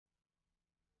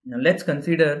Now let's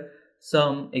consider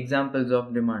some examples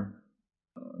of demand.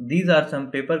 These are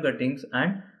some paper cuttings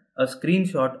and a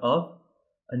screenshot of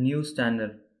a news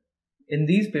channel. In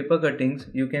these paper cuttings,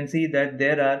 you can see that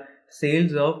there are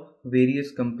sales of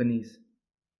various companies.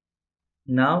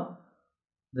 Now,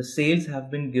 the sales have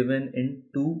been given in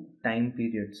two time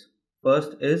periods.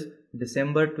 First is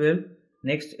December 12,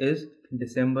 next is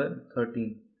December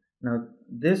 13. Now,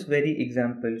 this very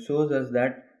example shows us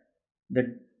that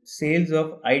the sales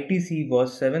of ITC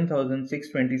was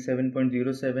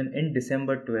 7627.07 in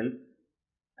December 12,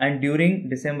 and during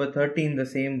December 13 the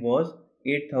same was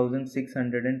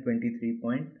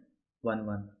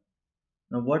 8623.11.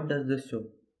 Now what does this show?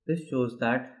 This shows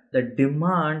that the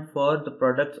demand for the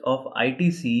products of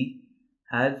ITC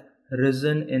has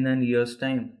risen in a year's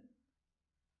time.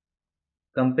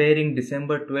 Comparing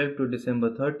December 12 to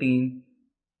December 13,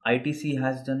 ITC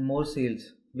has done more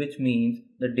sales, which means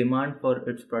the demand for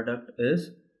its product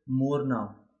is more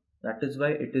now. That is why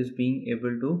it is being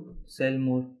able to sell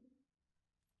more.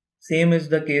 Same is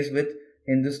the case with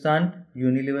Hindustan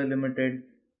Unilever Limited,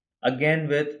 again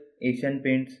with Asian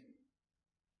Paints,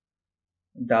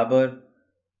 Dabur,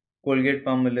 Colgate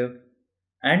Palmolive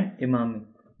and Imami.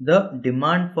 The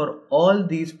demand for all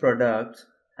these products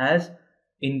has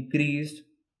increased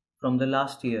from the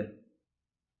last year.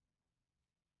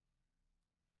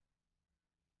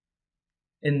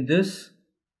 In this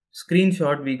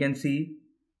screenshot, we can see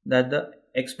that the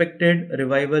expected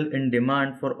revival in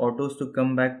demand for autos to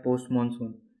come back post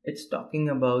monsoon. It's talking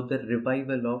about the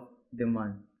revival of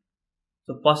demand.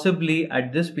 So possibly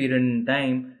at this period in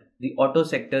time, the auto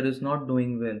sector is not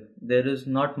doing well. There is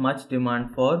not much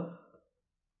demand for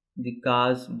the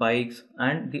cars, bikes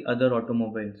and the other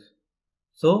automobiles.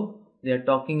 So they are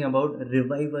talking about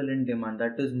revival in demand.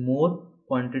 That is, more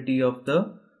quantity of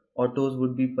the autos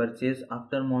would be purchased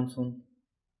after monsoon.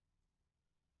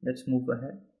 Let's move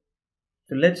ahead.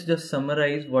 So let's just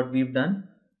summarize what we've done.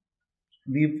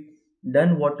 We've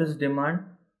done what is demand.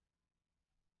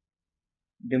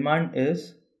 Demand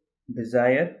is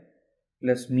desire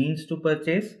plus means to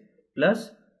purchase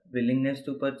plus willingness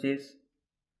to purchase,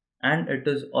 and it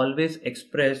is always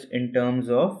expressed in terms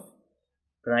of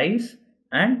price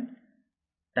and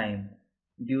time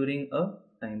during a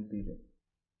time period.